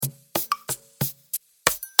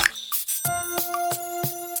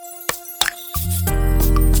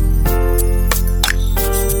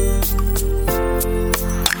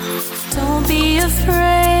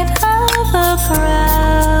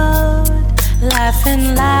crowd,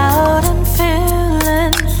 laughing loud and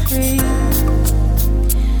feeling free.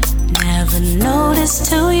 Never noticed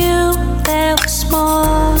till you there was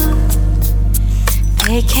more.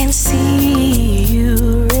 They can't see you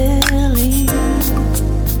really.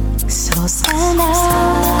 So stand out,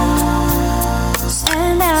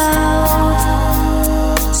 stand out,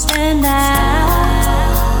 stand out.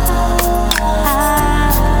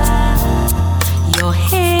 You're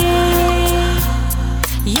here,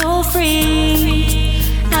 you're free,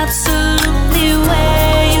 absolutely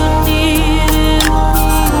where you need to be.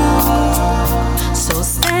 So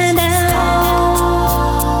stand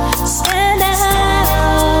out, stand out,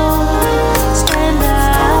 stand out.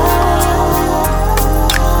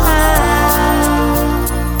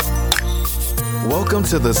 Welcome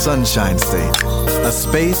to the Sonshine State, a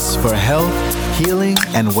space for health, healing,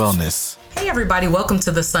 and wellness. Hey everybody, welcome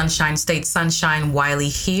to the Sonshine State. Sonshine Wiley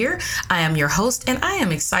here. I am your host, and I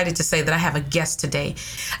am excited to say that I have a guest today.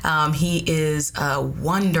 He is a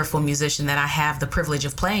wonderful musician that I have the privilege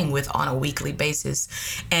of playing with on a weekly basis.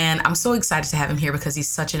 And I'm so excited to have him here because he's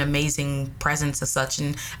such an amazing presence, such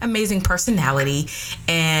an amazing personality.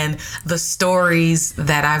 And the stories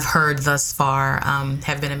that I've heard thus far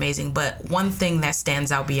have been amazing. But one thing that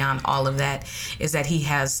stands out beyond all of that is that he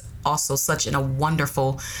has also such a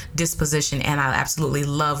wonderful disposition, and I absolutely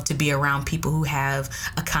love to be around people who have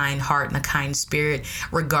a kind heart and a kind spirit,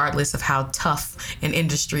 regardless of how tough an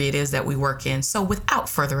industry it is that we work in. So without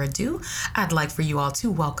further ado, I'd like for you all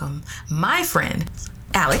to welcome my friend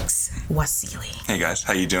Alex Wasily. Hey guys,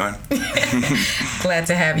 how you doing? Glad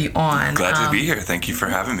to have you on. Glad to be here. Thank you for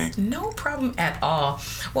having me. No problem at all.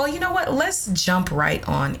 Well, you know what? Let's jump right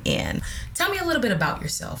on in. Tell me a little bit about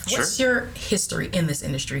yourself. Sure. What's your history in this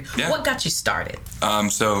industry? Yeah. What got you started?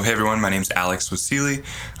 So, hey everyone, my name's Alex Wasily.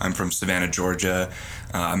 I'm from Savannah, Georgia.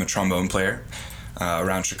 I'm a trombone player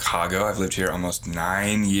around Chicago. I've lived here almost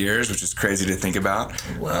 9 years, which is crazy to think about.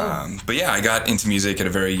 Whoa. But yeah, I got into music at a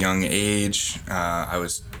very young age. I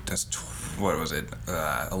was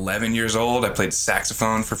 11 years old. I played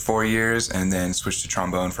saxophone for 4 years and then switched to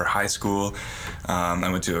trombone for high school. I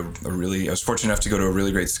went to I was fortunate enough to go to a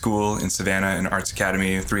really great school in Savannah, an arts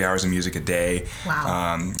academy, 3 hours of music a day.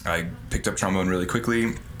 Wow. I picked up trombone really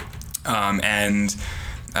quickly. And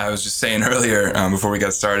I was just saying earlier, before we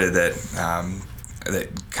got started, that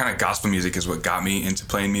kind of gospel music is what got me into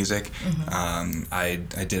playing music. Mm-hmm. I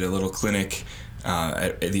did a little clinic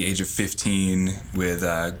at the age of 15 with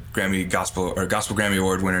a gospel Grammy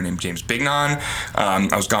Award winner named James Bignon.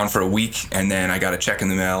 I was gone for a week, and then I got a check in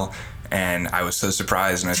the mail. And I was so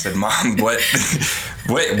surprised, and I said, "Mom, what?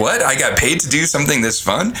 I got paid to do something this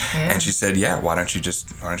fun?" Yeah. And she said, "Yeah, why don't you just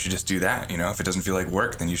do that? You know, if it doesn't feel like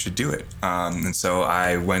work, then you should do it." And so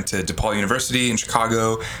I went to DePaul University in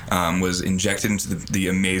Chicago, was injected into the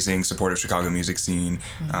amazing supportive Chicago music scene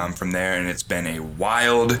from there, and it's been a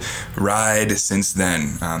wild ride since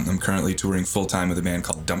then. I'm currently touring full time with a band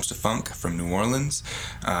called Dumpster Funk from New Orleans,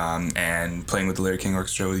 and playing with the Larry King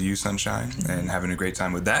Orchestra with You, Sonshine, and having a great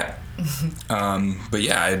time with that. But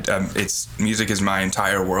yeah, it's music is my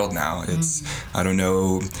entire world now. I don't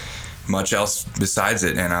know much else besides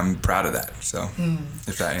it, and I'm proud of that. So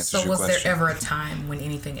if that answers your question. So was there ever a time when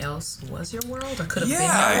anything else was your world, or could have been your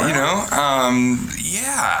world?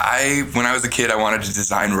 When I was a kid, I wanted to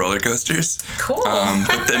design roller coasters. Cool.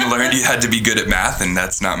 But then learned you had to be good at math, and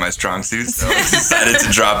that's not my strong suit, so I decided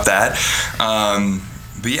to drop that.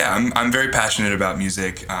 But yeah, I'm very passionate about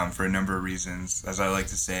music for a number of reasons. As I like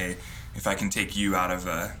to say, if I can take you out of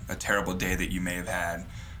a terrible day that you may have had,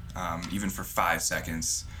 even for 5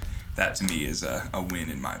 seconds, that to me is a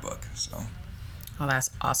win in my book. So. Oh,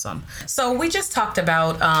 that's awesome. So we just talked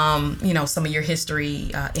about, some of your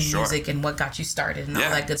history in music and what got you started and all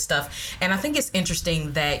that good stuff. And I think it's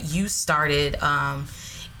interesting that you started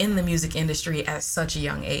in the music industry at such a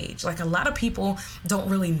young age. Like, a lot of people don't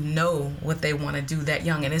really know what they want to do that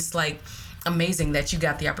young, and it's like amazing that you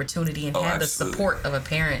got the opportunity and had the support of a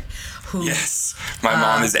parent who... Yes, my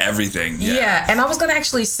mom is everything. Yeah, and I was going to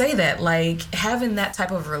actually say that, like, having that type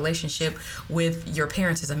of relationship with your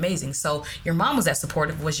parents is amazing. So your mom was that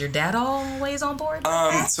supportive. Was your dad always on board?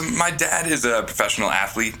 So my dad is a professional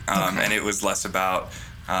athlete, and it was less about...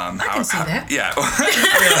 I can see that. Yeah.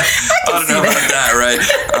 I don't know about that, right?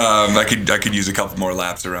 I could use a couple more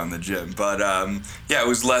laps around the gym, but it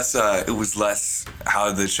was less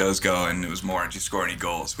how the shows go, and it was more, do you score any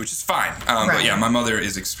goals, which is fine. But yeah, my mother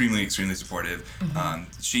is extremely, extremely supportive. Mm-hmm.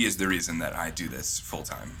 She is the reason that I do this full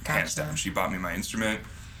time, hands down. She bought me my instrument.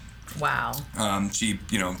 Wow. She,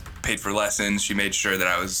 paid for lessons. She made sure that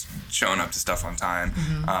I was showing up to stuff on time.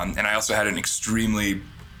 Mm-hmm. And I also had an extremely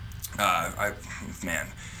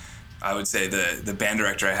I would say the band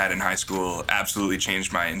director I had in high school absolutely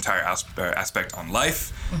changed my entire aspect on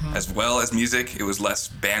life, as well as music. It was less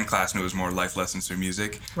band class and it was more life lessons through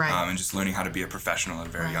music, and just learning how to be a professional at a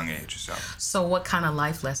very young age. So what kind of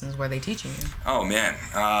life lessons were they teaching you? Oh man,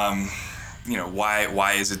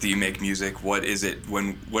 why is it that you make music? What is it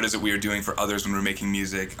we are doing for others when we're making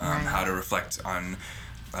music? How to reflect on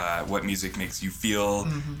what music makes you feel,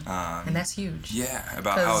 and that's huge. Yeah,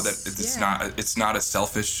 about how that it's not a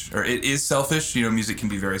selfish, or it is selfish. Music can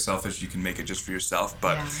be very selfish. You can make it just for yourself,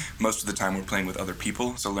 but most of the time we're playing with other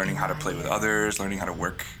people. So learning how to play with others, learning how to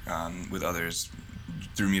work with others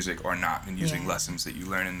through music or not, and using lessons that you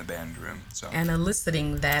learn in the band room. And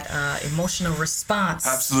eliciting that emotional response.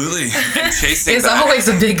 Absolutely. And chasing is always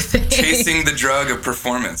a big thing. Chasing the drug of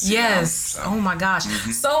performance. Yes. Oh my gosh.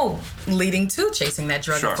 So leading to chasing that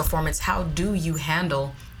drug of performance, how do you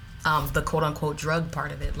handle the quote unquote drug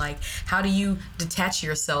part of it? Like, how do you detach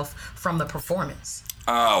yourself from the performance?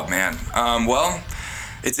 Oh man. Well,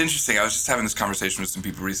 it's interesting. I was just having this conversation with some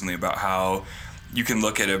people recently about how you can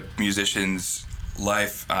look at a musician's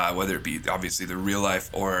life, whether it be obviously their real life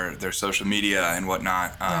or their social media and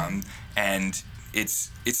whatnot, and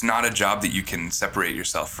it's not a job that you can separate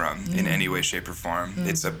yourself from in any way, shape, or form.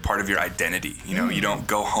 It's a part of your identity. You don't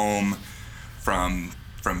go home from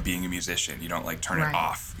being a musician. You don't turn it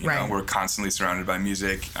off. You know, we're constantly surrounded by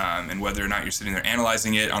music, and whether or not you're sitting there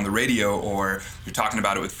analyzing it on the radio, or you're talking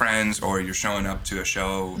about it with friends, or you're showing up to a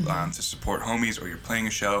show to support homies, or you're playing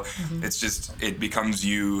a show, it's just, it becomes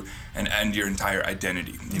you and your entire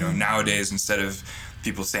identity. Nowadays, instead of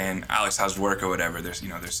people saying, Alex, how's work or whatever, they're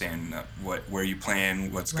saying, where are you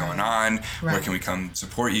playing, what's going on, where can we come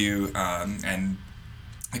support you, and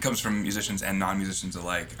it comes from musicians and non-musicians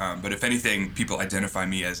alike. But if anything, people identify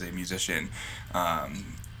me as a musician. And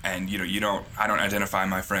I don't identify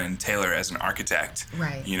my friend Taylor as an architect.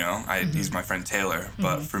 Right. He's my friend Taylor.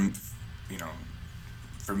 But for me,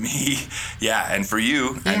 and for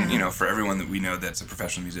you, and for everyone that we know that's a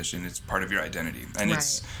professional musician, it's part of your identity. And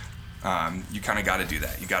it's you kind of got to do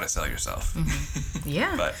that. You got to sell yourself.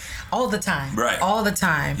 But all the time. Right. All the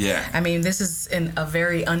time. Yeah. I mean, this is in a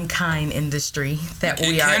very unkind industry that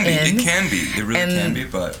we are in. It can be. It really can be.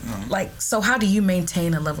 But so how do you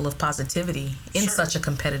maintain a level of positivity in such a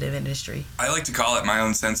competitive industry? I like to call it my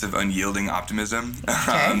own sense of unyielding optimism.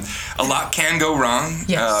 Okay. A lot can go wrong.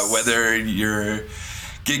 Yes. Whether your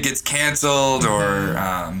gig gets canceled or.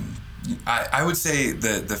 I would say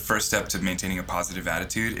the first step to maintaining a positive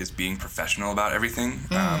attitude is being professional about everything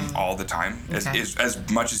all the time, as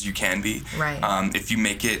much as you can be. Right. If you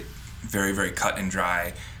make it very, very cut and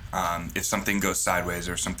dry, if something goes sideways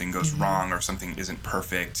or something goes wrong or something isn't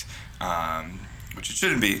perfect, which it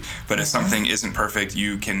shouldn't be, but if something isn't perfect,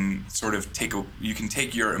 you can sort of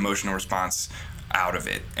take your emotional response out of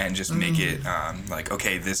it and just make it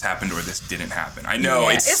okay, this happened or this didn't happen. I know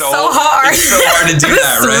it's so hard. It's so hard to do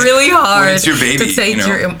that, right? It's really hard. When it's your baby, to take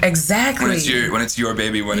exactly. When it's your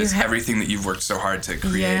baby, when it's everything that you've worked so hard to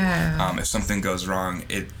create. Yeah. If something goes wrong,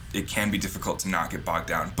 it can be difficult to not get bogged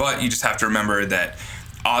down. But you just have to remember that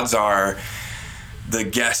odds are the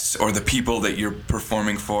guests or the people that you're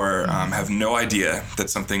performing for have no idea that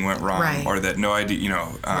something went wrong, or that no idea.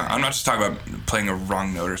 I'm not just talking about playing a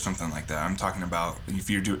wrong note or something like that. I'm talking about if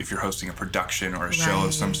you're hosting a production or a show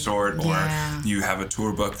of some sort, or you have a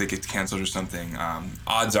tour book that gets canceled or something.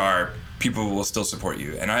 Odds are people will still support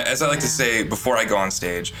you. And as I like to say before I go on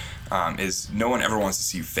stage, is no one ever wants to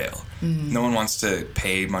see you fail. No one wants to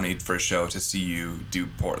pay money for a show to see you do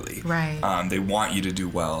poorly. Right. They want you to do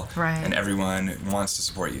well. Right. And everyone wants to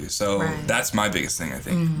support you. So that's my biggest thing, I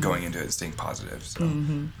think, going into it, staying positive. So,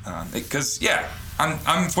 because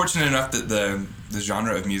I'm fortunate enough that the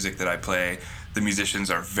genre of music that I play, the musicians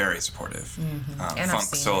are very supportive.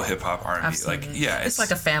 Funk, soul, hip hop, R&B. Absolutely. It's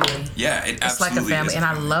like a family. Yeah, it absolutely it's like a family, and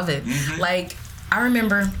I love it. Like, I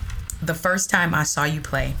remember the first time I saw you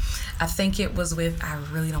play, I think it was with, I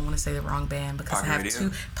really don't want to say the wrong band because Pocket I have Radio?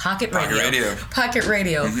 two. Pocket Radio. Pocket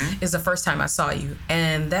Radio is the first time I saw you.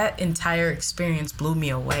 And that entire experience blew me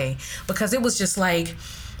away because it was just like,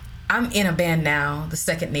 I'm in a band now, the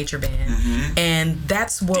Second Nature Band, and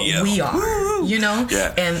that's what we are,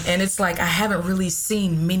 Yeah. And it's like I haven't really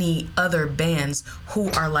seen many other bands who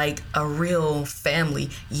are like a real family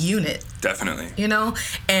unit. Definitely.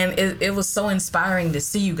 And it was so inspiring to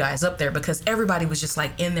see you guys up there because everybody was just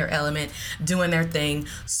like in their element, doing their thing,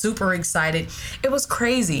 super excited. It was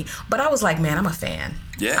crazy, but I was like, man, I'm a fan.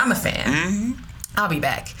 Yeah. I'm a fan. I'll be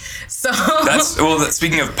back. So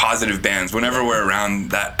speaking of positive bands, whenever we're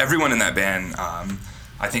around that, everyone in that band,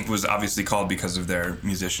 I think was obviously called because of their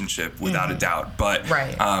musicianship, without a doubt. But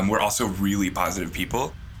Right. We're also really positive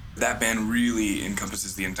people. That band really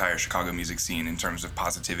encompasses the entire Chicago music scene in terms of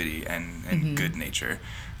positivity and good nature.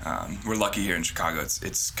 We're lucky here in Chicago.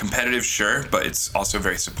 It's competitive, sure, but it's also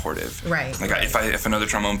very supportive. Right. Like if another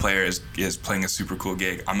trombone player is playing a super cool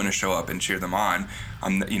gig, I'm gonna show up and cheer them on.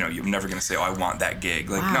 You're never gonna say, "Oh, I want that gig."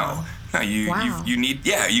 Like Wow. no, you need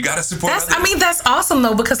you gotta support. That's, others. I mean, that's awesome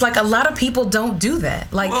though, because like a lot of people don't do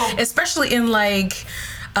that. Like, Well- especially in like,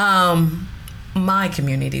 my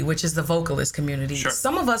community, which is the vocalist community. Sure.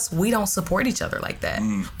 Some of us, we don't support each other like that.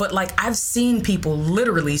 But like, I've seen people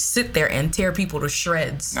literally sit there and tear people to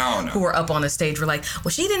shreds No. who are up on the stage. We're like, well,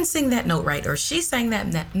 she didn't sing that note right, or she sang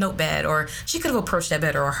that note bad, or she could have approached that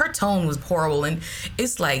better, or her tone was horrible. And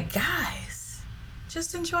it's like, guys,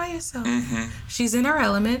 just enjoy yourself. She's in her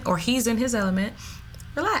element, or he's in his element.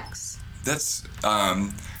 Relax. That's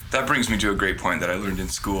that brings me to a great point that I learned in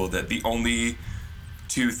school, that the only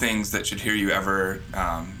two things that should hear you ever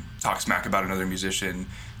talk smack about another musician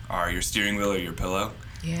are your steering wheel or your pillow.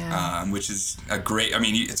 Yeah. Which is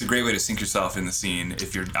it's a great way to sink yourself in the scene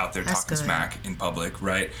if you're out there That's talking good. smack in public,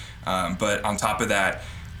 right? But on top of that,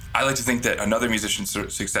 I like to think that another musician's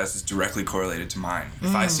success is directly correlated to mine.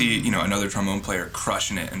 If I see, another trombone player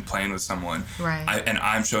crushing it and playing with someone, Right. and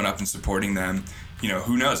I'm showing up and supporting them,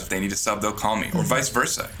 who knows? If they need a sub, they'll call me, or vice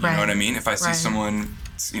versa. You Right. know what I mean? If I see Right. someone,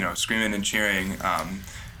 screaming and cheering,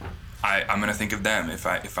 I'm gonna think of them if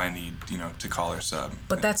I need, to call or sub.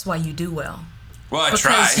 But that's why you do well. Well, I Because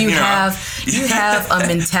try. you have a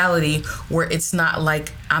mentality where it's not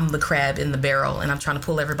like I'm the crab in the barrel and I'm trying to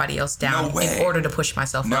pull everybody else down No way. in order to push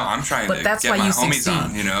myself No, up. I'm trying but to that's get why my you homies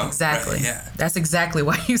succeed. on, Exactly. Right, yeah. That's exactly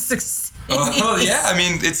why you succeed. Oh yeah, I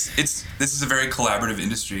mean this is a very collaborative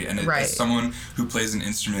industry, and Right. as someone who plays an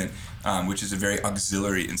instrument, which is a very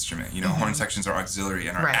auxiliary instrument, horn sections are auxiliary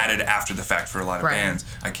and are Right. added after the fact for a lot of Right. bands.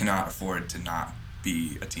 I cannot afford to not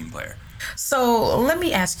be a team player. So let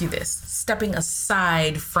me ask you this. Stepping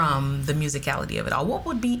aside from the musicality of it all, what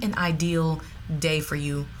would be an ideal day for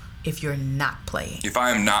you if you're not playing? If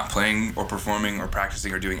I am not playing or performing or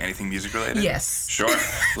practicing or doing anything music related? Yes. Sure.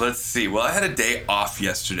 Let's see. Well, I had a day off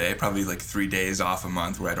yesterday, probably like 3 days off a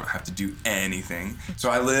month where I don't have to do anything.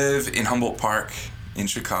 So I live in Humboldt Park in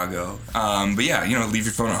Chicago. But yeah, leave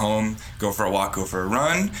your phone at home, go for a walk, go for a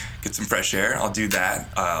run, get some fresh air. I'll do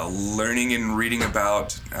that. Learning and reading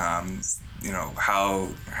about,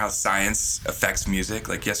 how science affects music.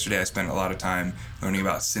 Like yesterday I spent a lot of time learning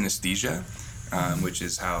about synesthesia, which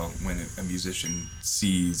is how when a musician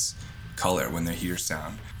sees color when they hear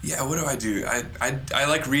sound. Yeah, what do? I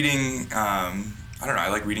like reading, I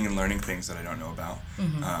like reading and learning things that I don't know about,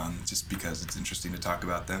 just because it's interesting to talk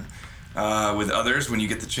about them with others when you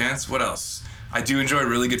get the chance. What else? I do enjoy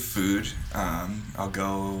really good food. I'll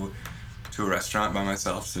go to a restaurant by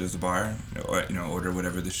myself, sit at the bar, or order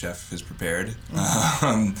whatever the chef has prepared.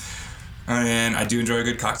 And I do enjoy a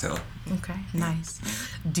good cocktail. Okay, nice.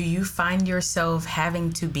 Do you find yourself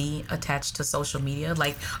having to be attached to social media?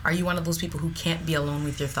 Like, are you one of those people who can't be alone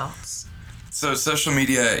with your thoughts? So social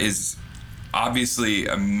media is obviously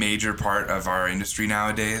a major part of our industry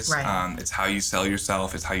nowadays. Right. It's how you sell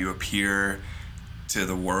yourself. It's how you appear to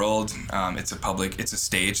the world. It's a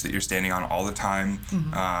stage that you're standing on all the time.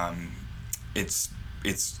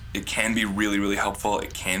 It can be really, really helpful.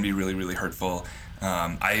 It can be really, really hurtful.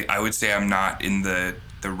 I would say I'm not in the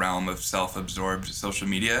realm of self-absorbed social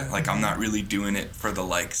media. Like, I'm not really doing it for the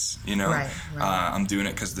likes, Right. I'm doing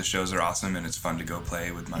it because the shows are awesome and it's fun to go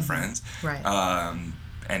play with my friends. Right.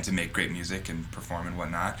 And to make great music and perform and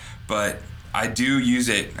whatnot. But I do use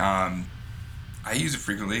it. I use it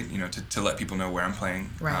frequently, to let people know where I'm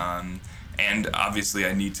playing. Right. And obviously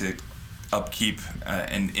I need to upkeep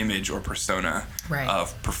an image or persona Right.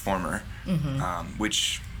 of performer,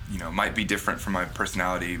 which might be different from my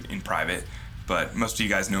personality in private. But most of you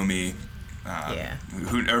guys know me. Yeah.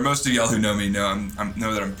 Most of y'all who know me know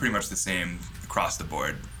know that I'm pretty much the same across the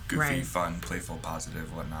board. Goofy, Right. fun, playful,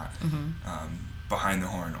 positive, whatnot. Behind the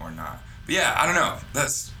horn or not. But yeah, I don't know.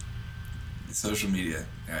 That's social media.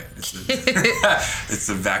 Right? It's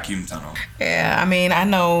a vacuum tunnel. Yeah, I mean, I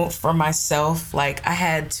know for myself, like, I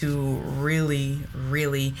had to really,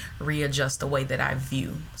 really readjust the way that I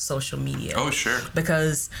view social media. Oh, sure.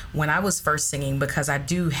 Because when I was first singing, because I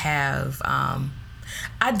do have,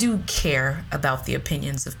 I do care about the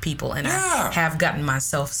opinions of people, and Yeah. I have gotten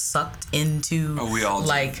myself sucked into We all do.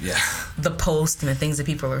 like Yeah. the post and the things that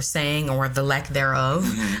people are saying or the lack thereof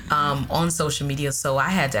on social media. So I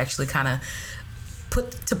had to actually kind of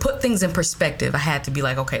put things in perspective. I had to be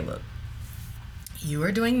like, okay, look, you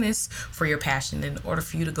are doing this for your passion. In order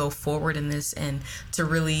for you to go forward in this and to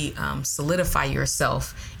really solidify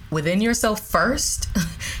yourself within yourself first,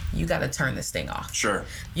 you got to turn this thing off. Sure.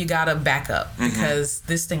 You got to back up because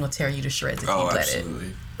this thing will tear you to shreds if you let absolutely.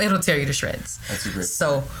 it. It'll tear you to shreds. That's a great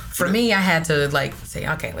So point. for me, I had to like say,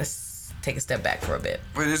 okay, let's take a step back for a bit.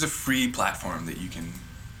 But it is a free platform that you can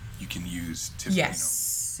use to,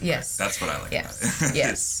 Yes. Yes. That's what I like about it.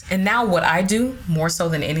 Yes. And now what I do more so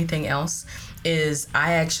than anything else is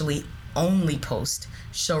I actually only post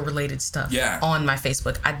show related stuff on my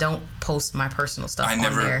Facebook. I don't post my personal stuff on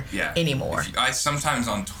there anymore. I sometimes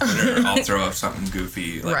on Twitter I'll throw up something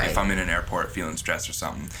goofy, like if I'm in an airport feeling stressed or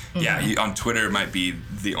something. On Twitter might be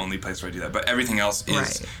the only place where I do that, but everything else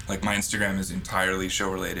is like my Instagram is entirely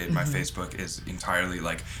show related. My Facebook is entirely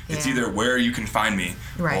like it's either where you can find me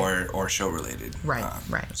or show related.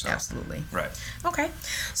 So, absolutely. Okay.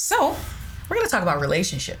 So we're going to talk about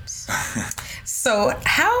relationships. So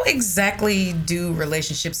how exactly do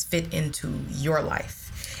relationships fit into your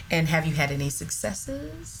life? And have you had any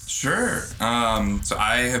successes? Sure. So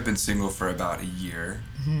I have been single for about a year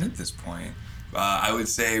at this point. I would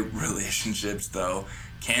say relationships, though,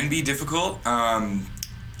 can be difficult. I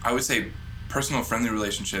would say personal friendly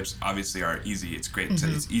relationships obviously are easy. It's great.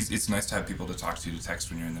 It's nice to have people to talk to text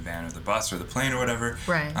when you're in the van or the bus or the plane or whatever.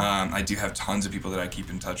 I do have tons of people that I keep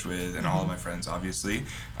in touch with and all of my friends, obviously.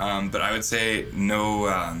 But I would say no,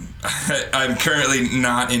 I'm currently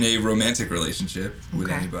not in a romantic relationship with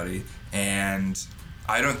anybody. And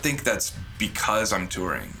I don't think that's because I'm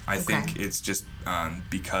touring. I think it's just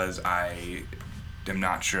because I am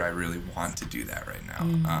not sure I really want to do that right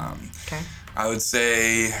now. I would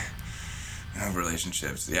say...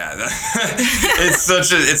 relationships, it's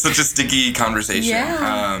such a sticky conversation.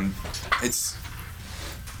 It's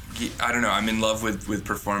I don't know. I'm in love with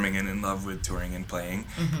performing and in love with touring and playing.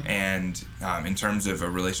 And in terms of a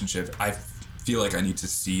relationship, I feel like I need to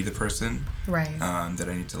see the person. That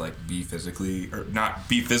I need to like be physically or not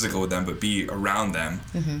be physical with them, but be around them.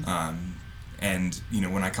 And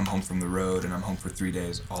when I come home from the road and I'm home for 3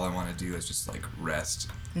 days, all I want to do is just like rest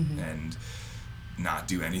and not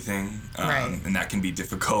do anything. And that can be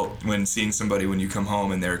difficult when seeing somebody when you come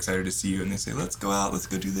home and they're excited to see you and they say, let's go out, let's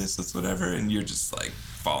go do this, let's whatever, and you're just like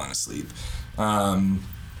falling asleep.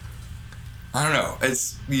 I don't know.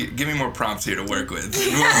 Give me more prompts here to work with.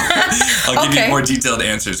 I'll give you more detailed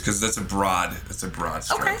answers because that's a broad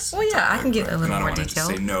stroke. Okay. Well, I can get a little more detail.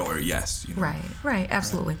 Say no or yes. Right.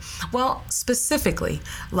 Absolutely. Well, specifically,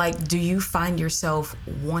 like, do you find yourself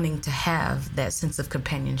wanting to have that sense of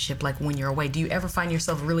companionship, like when you're away? Do you ever find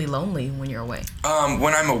yourself really lonely when you're away?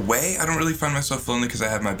 When I'm away, I don't really find myself lonely because I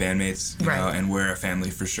have my bandmates, you know, and we're a family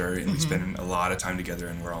for sure, and we spend a lot of time together,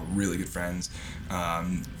 and we're all really good friends.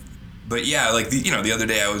 But like the other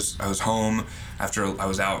day I was home after I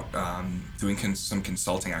was out doing some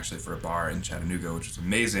consulting actually for a bar in Chattanooga, which was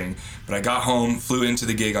amazing. But I got home, flew into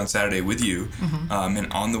the gig on Saturday with you,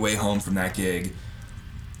 and on the way home from that gig,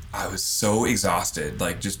 I was so exhausted,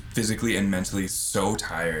 like just physically and mentally so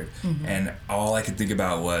tired, and all I could think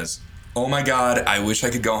about was, oh my God, I wish I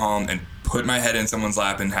could go home and put my head in someone's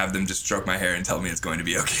lap and have them just stroke my hair and tell me it's going to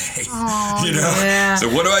be okay. So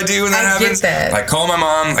what do I do when that happens? I call my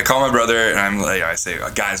mom, I call my brother, and I'm like, I say,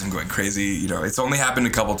 guys, I'm going crazy. It's only happened a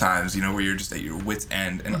couple times, where you're just at your wit's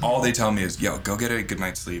end, and all they tell me is, yo, go get a good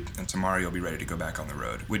night's sleep, and tomorrow you'll be ready to go back on the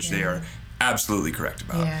road, which they are absolutely correct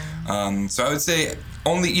about. So I would say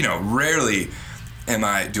only, rarely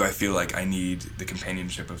do I feel like I need the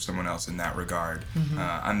companionship of someone else in that regard.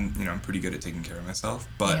 I'm pretty good at taking care of myself,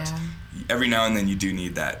 but every now and then you do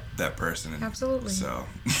need that person. Absolutely. So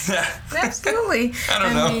absolutely.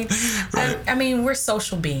 I mean, we're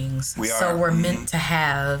social beings. We are. So we're meant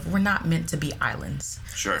to we're not meant to be islands.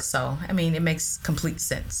 Sure. So, I mean, it makes complete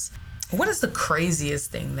sense. What is the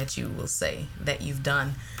craziest thing that you will say that you've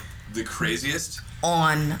done? The craziest?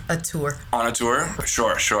 On a tour. On a tour?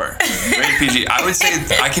 Sure. Very PG. I would say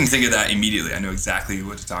I can think of that immediately. I know exactly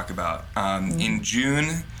what to talk about. In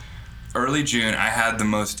early June, I had the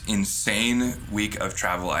most insane week of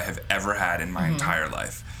travel I have ever had in my entire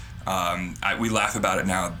life. We laugh about it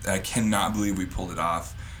now. I cannot believe we pulled it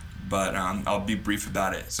off. But I'll be brief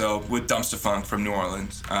about it. So with Dumpster Funk from New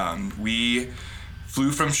Orleans, we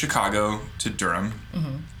flew from Chicago to Durham.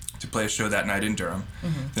 To play a show that night in Durham.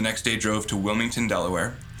 The next day drove to Wilmington,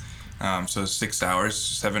 Delaware. So 7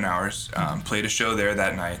 hours. Played a show there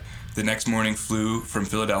that night. The next morning flew from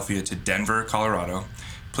Philadelphia to Denver, Colorado.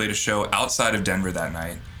 Played a show outside of Denver that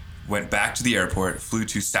night. Went back to the airport, flew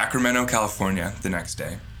to Sacramento, California the next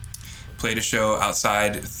day. Played a show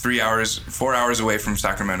outside 4 hours away from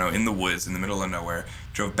Sacramento in the woods in the middle of nowhere.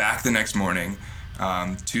 Drove back the next morning.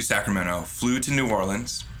 to Sacramento, flew to New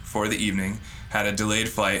Orleans for the evening, had a delayed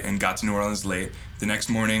flight, and got to New Orleans late. The next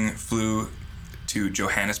morning, flew to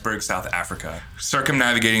Johannesburg, South Africa,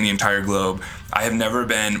 circumnavigating the entire globe. I have never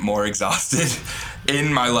been more exhausted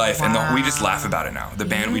in my life. Wow. And we just laugh about it now. The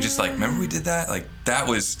band, we just like, remember we did that? Like, that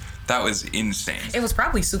was insane. It was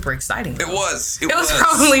probably super exciting, though. It was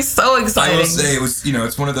probably so exciting. I will say it was,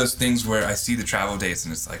 it's one of those things where I see the travel dates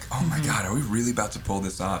and it's like, oh my God, are we really about to pull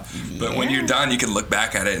this off? But when you're done, you can look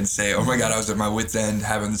back at it and say, oh my God, I was at my wit's end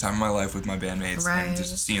having the time of my life with my bandmates and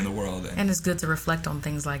just seeing the world. And it's good to reflect on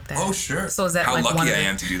things like that. Oh, sure. So is that how like lucky one of I the,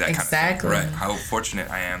 am to do that exactly. kind of thing. Right. How fortunate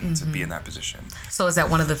I am to be in that position. So is that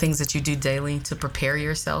one of the things that you do daily to prepare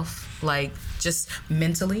yourself, like just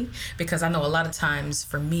mentally? Because I know a lot of times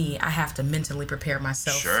for me, I have to mentally prepare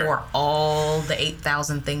myself for all the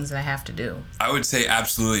 8,000 things that I have to do. I would say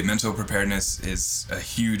absolutely. Mental preparedness is a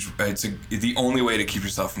huge, it's the only way to keep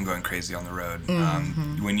yourself from going crazy on the road.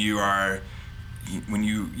 When you have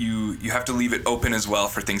to leave it open as well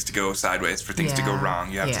for things to go sideways, for things to go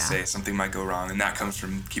wrong. You have to say something might go wrong, and that comes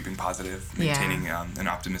from keeping positive, maintaining an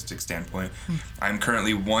optimistic standpoint. I'm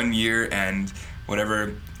currently 1 year and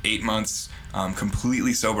 8 months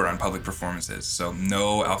completely sober on public performances. So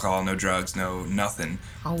no alcohol, no drugs, no nothing.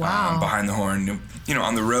 Oh, wow. Behind the horn,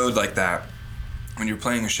 on the road like that, when you're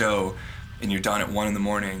playing a show and you're done at 1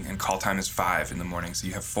 a.m. and call time is 5 a.m, so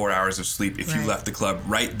you have 4 hours of sleep. If you left the club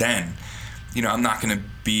right then, I'm not going to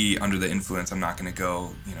be under the influence. I'm not going to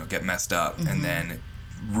go, get messed up and then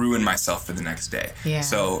ruin myself for the next day. Yeah.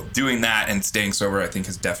 So doing that and staying sober, I think,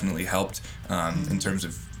 has definitely helped in terms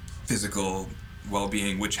of physical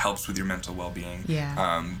well-being, which helps with your mental well-being.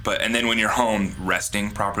 Yeah. And then when you're home,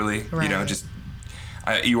 resting properly,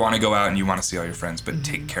 you want to go out and you want to see all your friends, but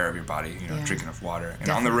take care of your body, drink enough water. And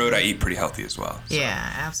on the road, I eat pretty healthy as well. So.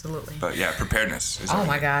 Yeah, absolutely. But preparedness is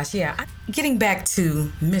my gosh, yeah. Getting back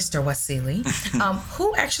to Mr. Wasily,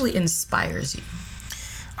 who actually inspires you?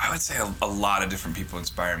 I would say a lot of different people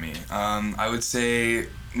inspire me. I would say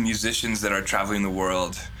musicians that are traveling the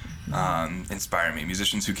world inspire me.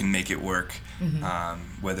 Musicians who can make it work,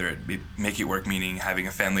 whether it be make it work meaning having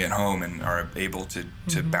a family at home and are able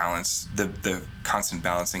to balance the constant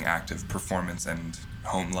balancing act of performance and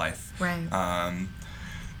home life. Right.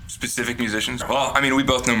 Specific musicians. Well, we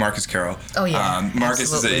both know Marcus Carroll. Oh yeah.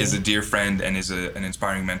 Marcus is a dear friend and is an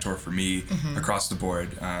inspiring mentor for me across the board.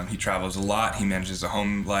 He travels a lot. He manages a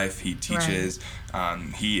home life. He teaches.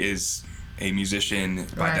 He is a musician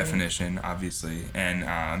by definition, obviously, and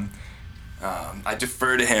I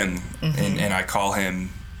defer to him and I call him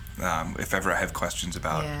if ever I have questions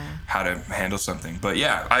about how to handle something. But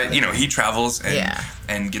he travels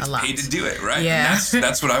and gets paid to do it, right? Yeah. And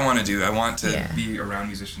that's what I want to do. I want to be around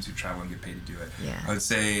musicians who travel and get paid to do it. Yeah. I would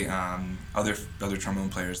say other trombone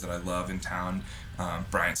players that I love in town,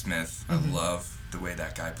 Brian Smith. I love the way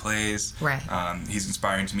that guy plays. Right. He's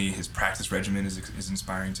inspiring to me. His practice regimen is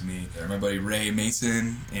inspiring to me. My buddy Ray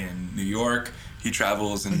Mason in New York, he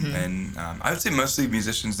travels and I would say mostly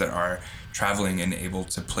musicians that are traveling and able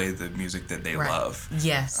to play the music that they love.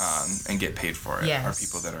 Yes. And get paid for it are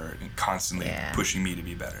people that are constantly pushing me to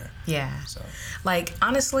be better. Yeah. So,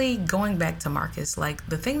 honestly, going back to Marcus,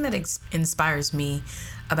 the thing that inspires me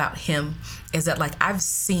about him is that I've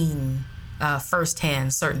seen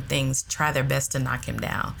firsthand certain things try their best to knock him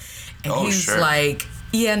down, and he's like,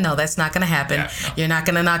 no, that's not gonna happen. You're not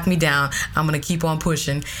gonna knock me down. I'm gonna keep on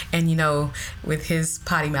pushing. And with his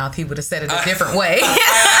potty mouth, he would have said it a different way.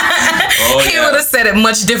 He would have said it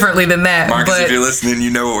much differently than that. Marcus, if you're listening, you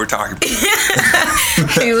know what we're talking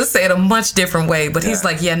about. He would say it a much different way, but he's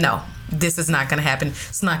like, no, this is not going to happen.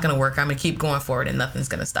 It's not going to work. I'm going to keep going forward and nothing's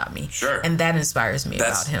going to stop me. Sure. And that inspires me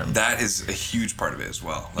about him. That is a huge part of it as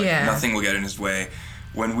well. Nothing will get in his way.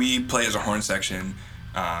 When we play as a horn section,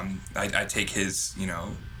 I take his,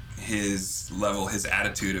 his level, his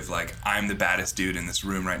attitude of I'm the baddest dude in this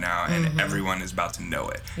room right now and everyone is about to know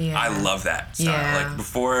it. Yeah. I love that style. Yeah.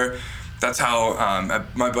 Before, that's how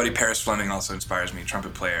my buddy Paris Fleming also inspires me,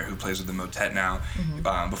 trumpet player who plays with the Motet now.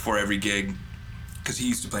 Before every gig, because he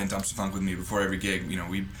used to play in Dumpster Funk with me, before every gig,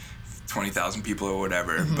 we 20,000 people or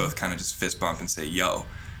whatever, both kind of just fist bump and say, yo,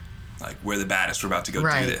 we're the baddest, we're about to go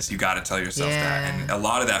do this. You got to tell yourself that. And a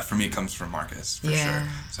lot of that for me comes from Marcus, for sure.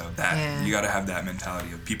 So you got to have that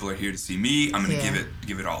mentality of people are here to see me, I'm going to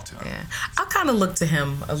give it all to them. Yeah. I kind of look to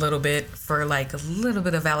him a little bit for a little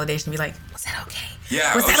bit of validation, be like, was that okay?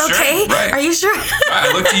 Yeah, was that okay? Right. Are you sure?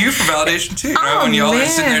 I look to you for validation too, right? When y'all are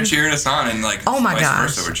sitting there cheering us on and oh my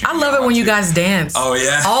gosh, I love it when you guys dance. Oh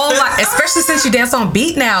yeah. Especially since you dance on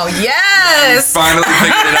beat now. Yes. Finally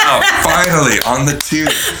figured it out. Finally on the 2.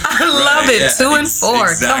 I love it. 2 and 4.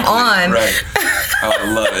 Exactly. Come on. Right. Oh,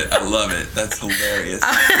 I love it. I love it. That's hilarious.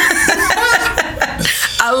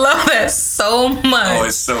 I love that so much. Oh,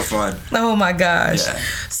 it's so fun. Oh my gosh. Yeah.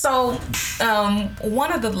 So,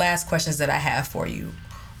 one of the last questions that I have for you,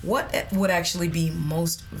 what would actually be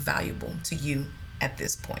most valuable to you at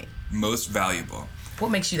this point? Most valuable. What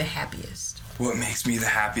makes you the happiest? What makes me the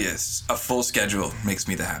happiest? A full schedule makes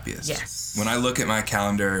me the happiest. Yes. When I look at my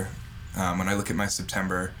calendar, when I look at my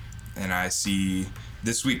September, and I see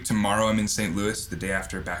this week, tomorrow I'm in St. Louis, the day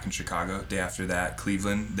after back in Chicago, day after that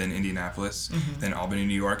Cleveland, then Indianapolis, then Albany,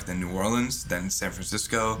 New York, then New Orleans, then San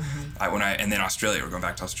Francisco, and then Australia. We're going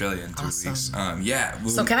back to Australia in 2 weeks. Yeah.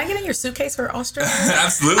 So can I get in your suitcase for Australia?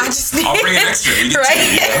 Absolutely. I just need... I'll bring an extra. You get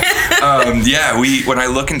right? When I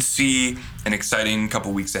look and see an exciting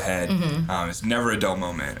couple weeks ahead, it's never a dull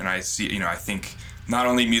moment, and I see, I think not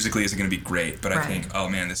only musically is it going to be great, but I think, oh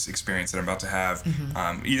man, this experience that I'm about to have,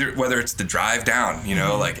 either whether it's the drive down,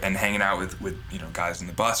 and hanging out with guys in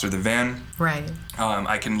the bus or the van, right?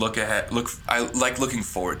 I can look ahead. I like looking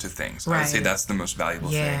forward to things. I would say that's the most valuable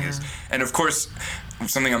thing. And of course,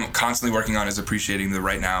 something I'm constantly working on is appreciating the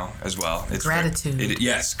right now as well. It's gratitude.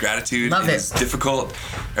 Yes, gratitude. Love it. Is difficult,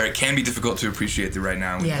 or it can be difficult to appreciate the right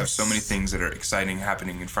now when you have so many things that are exciting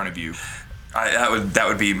happening in front of you. That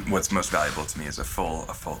would be what's most valuable to me, is a full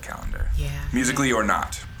calendar. Yeah. Musically or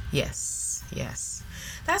not. Yes.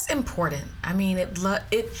 That's important. I mean, it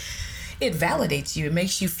validates you. It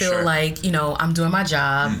makes you feel like, I'm doing my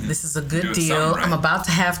job. This is a good deal. Right. I'm about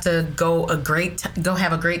to have to go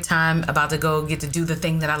have a great time, about to go get to do the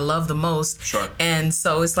thing that I love the most. Sure. And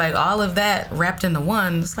so it's like all of that wrapped into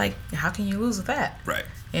one. It's like, how can you lose with that? Right.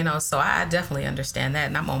 So I definitely understand that,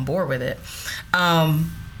 and I'm on board with it.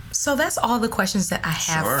 So that's all the questions that I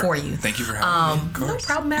have for you. Thank you for having me. Of course. No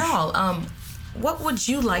problem at all. What would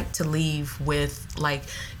you like to leave with, like,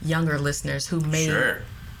 younger listeners who may,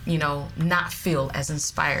 not feel as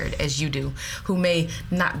inspired as you do, who may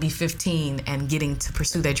not be 15 and getting to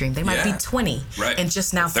pursue their dream? They might be 20 and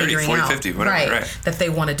just now 30, figuring 40, out 50, whatever, that they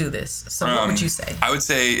want to do this. So what would you say? I would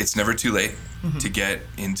say it's never too late to get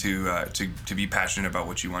into, to be passionate about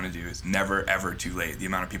what you want to do. It's never, ever too late. The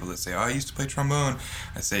amount of people that say, I used to play trombone.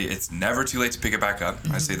 I say it's never too late to pick it back up.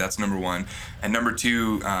 I say that's number one. And number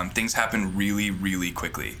two, things happen really, really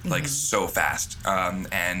quickly, like so fast.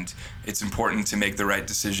 And it's important to make the right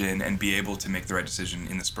decision and be able to make the right decision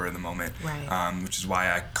in the spur of the moment, which is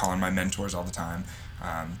why I call on my mentors all the time.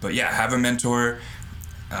 But yeah, have a mentor,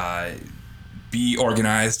 be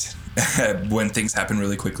organized when things happen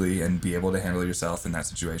really quickly, and be able to handle yourself in that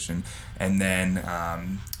situation. And then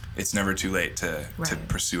it's never too late to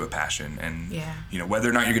pursue a passion. And whether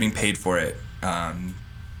or not you're getting paid for it,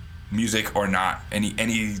 music or not,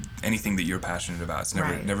 anything that you're passionate about, it's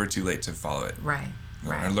never too late to follow it. Right.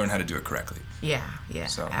 And learn how to do it correctly. Yeah,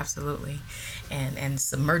 absolutely. And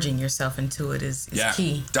submerging yourself into it is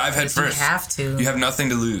key. Dive head first. You have to. You have nothing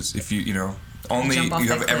to lose if you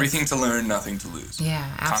have everything to learn, nothing to lose. Yeah,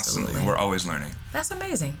 absolutely. Constantly. We're always learning. That's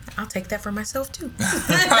amazing. I'll take that for myself too.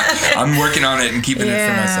 I'm working on it and keeping it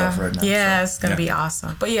for myself right now. Yeah, it's going to be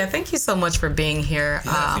awesome. But thank you so much for being here.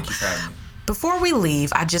 Thank you for having me. Before we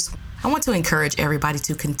leave, I want to encourage everybody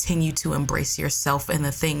to continue to embrace yourself and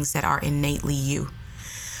the things that are innately you.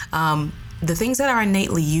 The things that are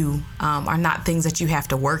innately you are not things that you have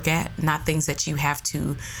to work at, not things that you have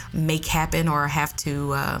to make happen or have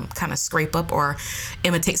to kind of scrape up or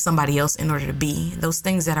imitate somebody else in order to be. Those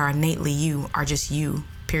things that are innately you are just you,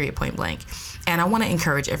 period, point blank. And I want to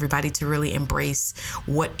encourage everybody to really embrace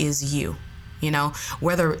what is you.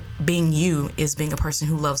 Whether being you is being a person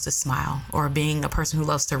who loves to smile or being a person who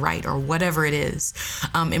loves to write or whatever it is,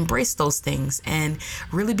 embrace those things and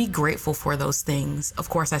really be grateful for those things. Of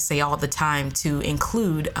course, I say all the time to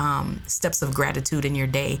include steps of gratitude in your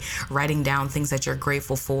day, writing down things that you're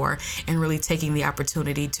grateful for, and really taking the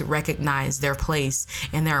opportunity to recognize their place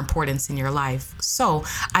and their importance in your life. So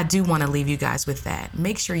I do want to leave you guys with that.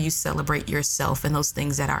 Make sure you celebrate yourself and those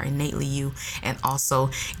things that are innately you, and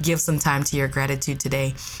also give some time to your gratitude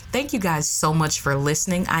today. Thank you guys so much for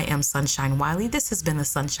listening. I am Sonshine Wiley. This has been the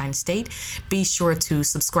Sonshine State. Be sure to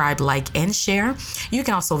subscribe, like, and share. You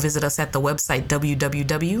can also visit us at the website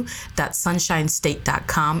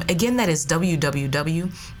www.sunshinestate.com. Again, that is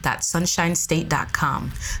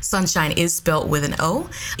www.sunshinestate.com. Sunshine is spelled with an O.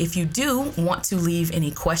 If you do want to leave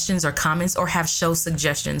any questions or comments or have show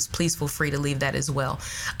suggestions, please feel free to leave that as well.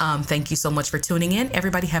 Thank you so much for tuning in.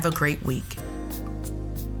 Everybody have a great week.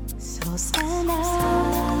 So stand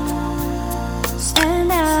out,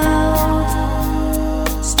 stand out,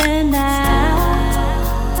 stand out.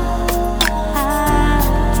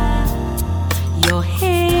 You're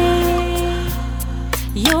here,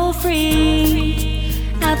 you're free.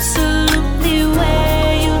 absolutely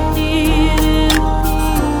where you needed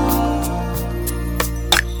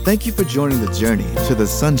me. Thank you for joining the journey to the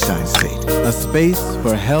Sonshine State, a space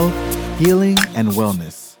for health, healing, and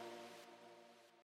wellness.